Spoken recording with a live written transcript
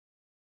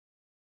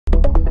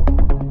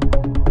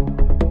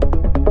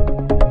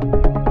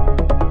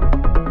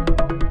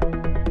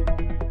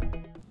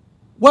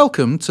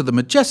Welcome to the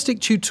Majestic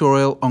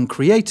tutorial on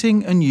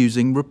creating and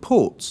using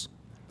reports.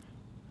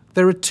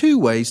 There are two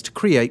ways to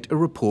create a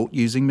report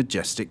using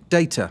Majestic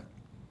data.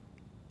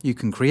 You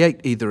can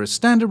create either a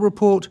standard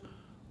report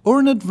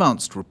or an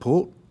advanced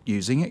report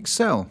using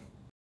Excel.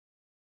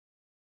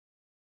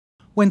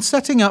 When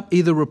setting up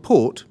either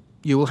report,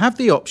 you will have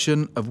the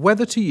option of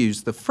whether to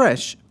use the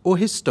Fresh or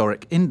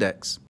Historic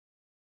index.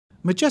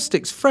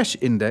 Majestic's Fresh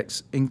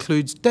index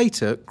includes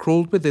data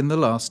crawled within the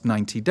last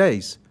 90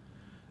 days.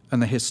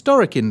 And the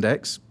Historic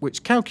index,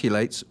 which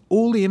calculates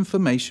all the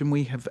information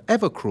we have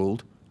ever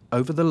crawled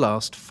over the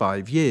last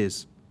 5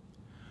 years.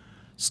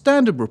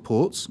 Standard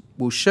reports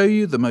will show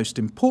you the most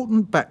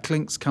important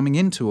backlinks coming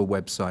into a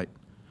website,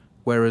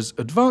 whereas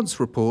advanced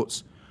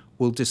reports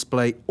will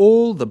display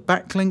all the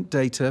backlink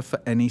data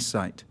for any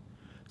site,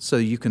 so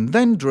you can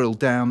then drill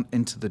down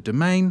into the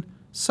domain,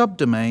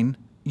 subdomain,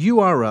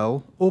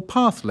 URL or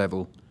path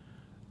level,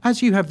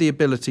 as you have the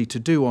ability to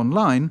do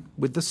online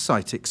with the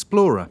Site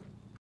Explorer.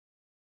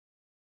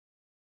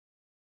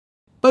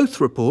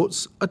 Both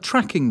reports are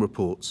tracking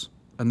reports,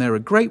 and they're a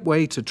great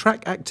way to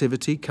track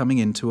activity coming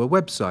into a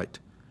website.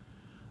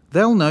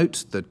 They'll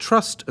note the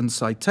trust and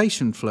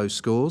citation flow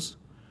scores,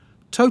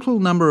 total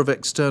number of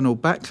external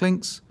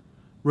backlinks,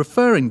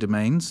 referring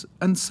domains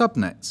and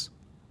subnets.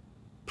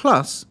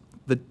 Plus,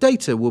 the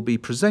data will be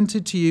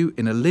presented to you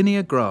in a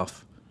linear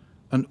graph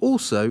and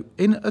also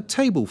in a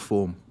table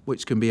form,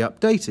 which can be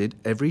updated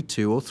every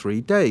 2 or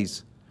 3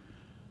 days.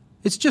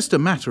 It's just a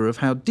matter of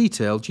how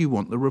detailed you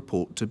want the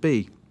report to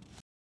be.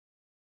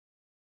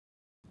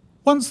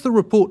 Once the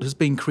report has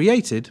been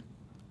created,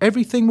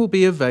 everything will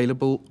be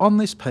available on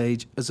this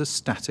page as a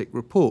static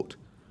report.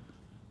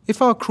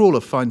 If our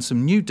crawler finds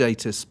some new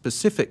data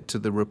specific to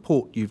the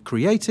report you've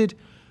created,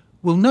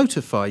 we'll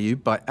notify you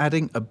by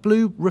adding a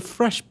blue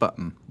refresh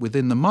button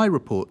within the My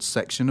Reports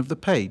section of the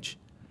page.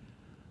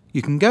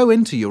 You can go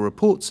into your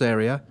Reports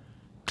area,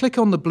 click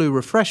on the blue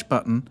refresh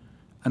button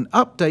and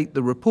update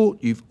the report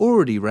you've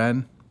already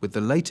ran with the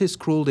latest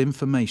crawled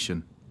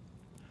information.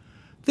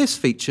 This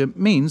feature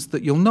means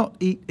that you'll not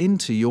eat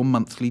into your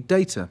monthly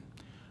data,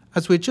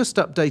 as we're just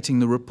updating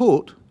the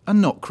report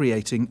and not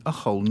creating a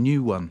whole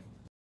new one.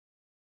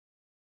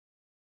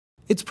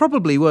 It's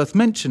probably worth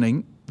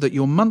mentioning that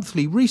your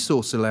monthly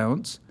resource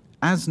allowance,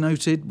 as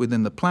noted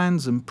within the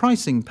Plans and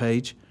Pricing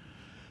page,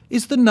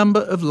 is the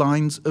number of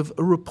lines of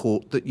a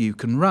report that you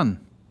can run.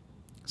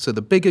 So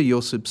the bigger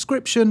your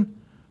subscription,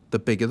 the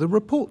bigger the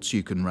reports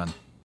you can run.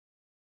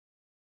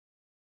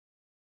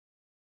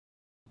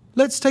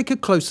 Let's take a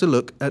closer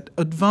look at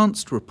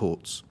advanced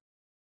reports.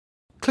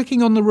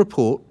 Clicking on the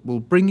report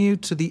will bring you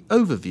to the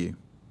overview,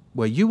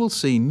 where you will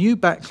see new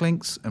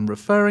backlinks and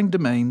referring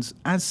domains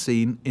as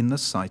seen in the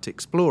Site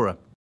Explorer.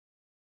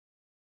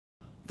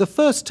 The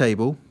first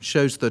table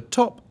shows the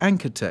top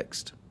anchor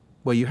text,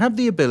 where you have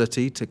the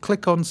ability to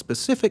click on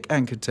specific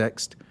anchor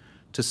text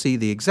to see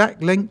the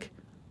exact link,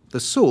 the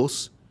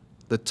source,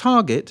 the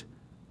target,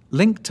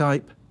 link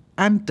type,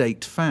 and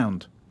date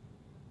found.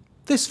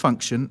 This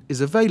function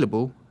is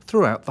available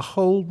throughout the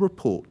whole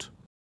report.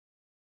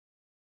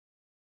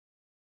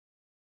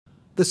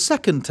 The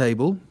second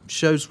table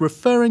shows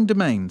referring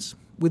domains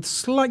with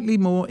slightly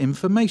more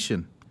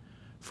information.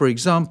 For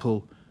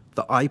example,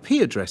 the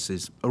IP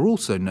addresses are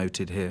also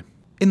noted here.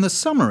 In the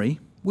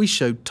summary, we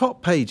show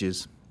top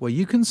pages where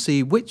you can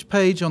see which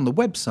page on the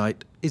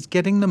website is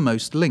getting the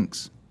most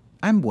links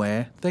and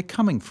where they're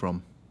coming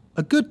from.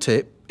 A good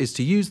tip is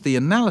to use the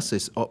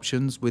analysis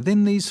options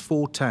within these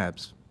 4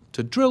 tabs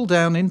to drill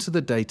down into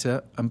the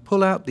data and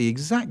pull out the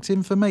exact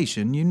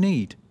information you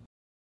need.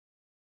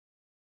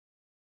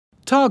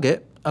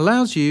 Target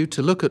allows you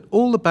to look at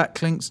all the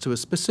backlinks to a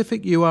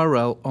specific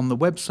URL on the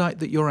website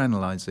that you're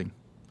analysing.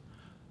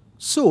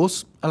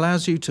 Source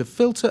allows you to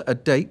filter a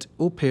date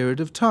or period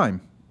of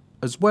time,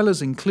 as well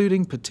as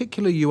including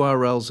particular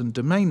URLs and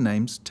domain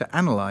names to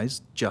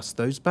analyse just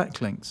those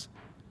backlinks.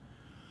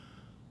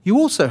 You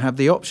also have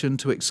the option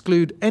to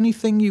exclude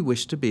anything you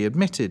wish to be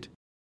omitted,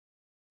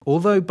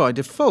 although by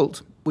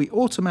default we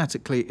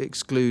automatically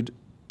exclude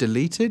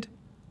deleted,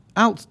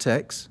 alt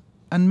text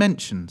and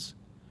mentions.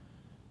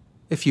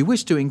 If you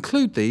wish to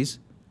include these,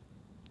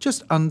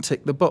 just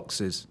untick the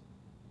boxes.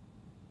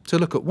 To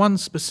look at one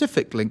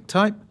specific link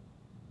type,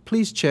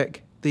 please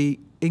check the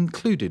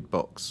Included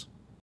box.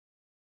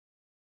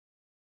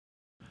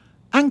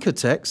 Anchor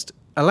text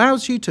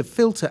allows you to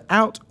filter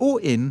out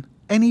or in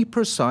any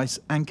precise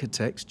anchor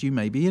text you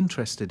may be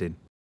interested in.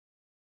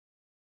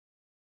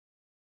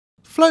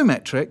 Floo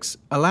Metrics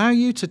allow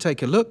you to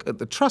take a look at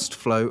the trust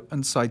flow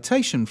and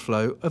citation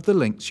flow of the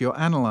links you're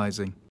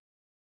analysing.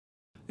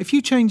 If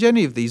you change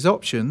any of these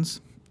options,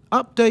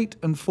 Update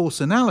and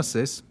Force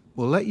Analysis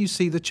will let you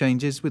see the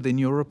changes within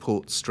your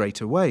report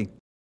straight away.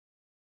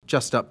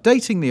 Just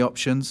updating the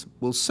options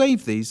will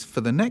save these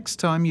for the next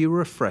time you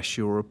refresh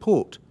your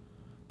report,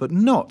 but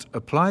not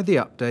apply the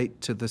update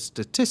to the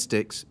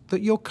statistics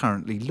that you're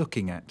currently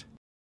looking at.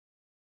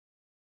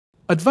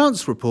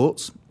 Advanced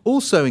reports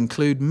also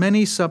include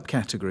many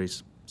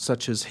subcategories,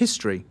 such as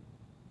history,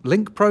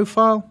 link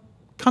profile,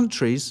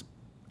 countries,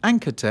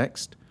 anchor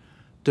text,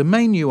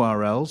 domain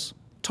URLs,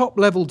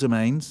 top-level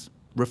domains,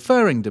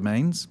 referring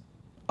domains,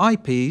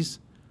 IPs,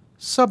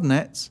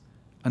 subnets,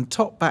 and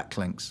top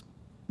backlinks,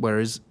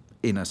 whereas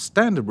in a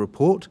standard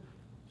report,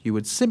 you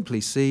would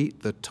simply see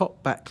the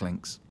top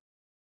backlinks.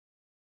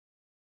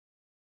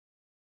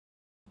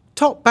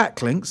 Top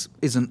backlinks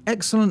is an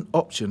excellent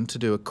option to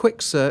do a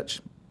quick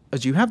search,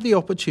 as you have the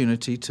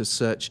opportunity to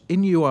search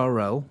in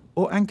URL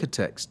or anchor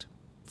text,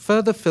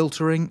 further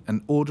filtering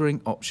and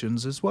ordering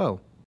options as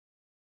well.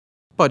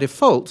 By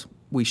default,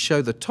 we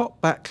show the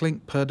top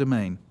backlink per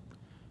domain.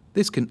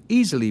 This can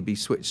easily be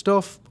switched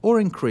off or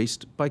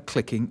increased by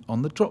clicking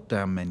on the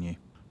drop-down menu.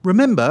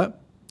 Remember,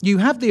 you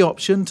have the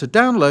option to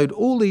download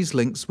all these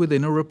links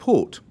within a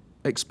report,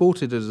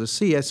 exported as a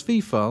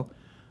CSV file,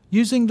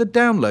 using the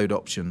download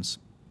options,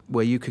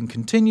 where you can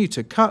continue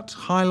to cut,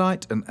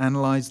 highlight and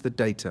analyze the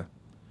data.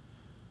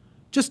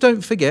 Just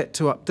don't forget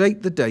to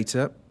update the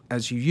data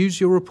as you use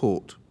your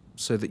report,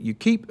 so that you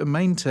keep and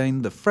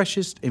maintain the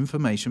freshest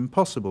information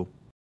possible.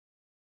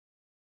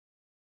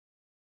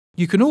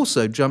 You can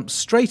also jump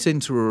straight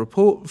into a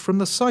report from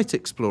the Site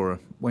Explorer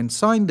when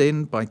signed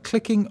in by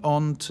clicking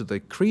on to the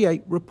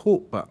Create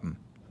Report button,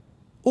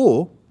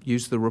 or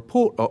use the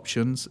report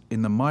options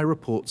in the My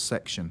Reports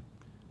section.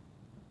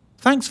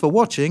 Thanks for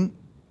watching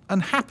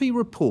and happy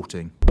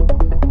reporting!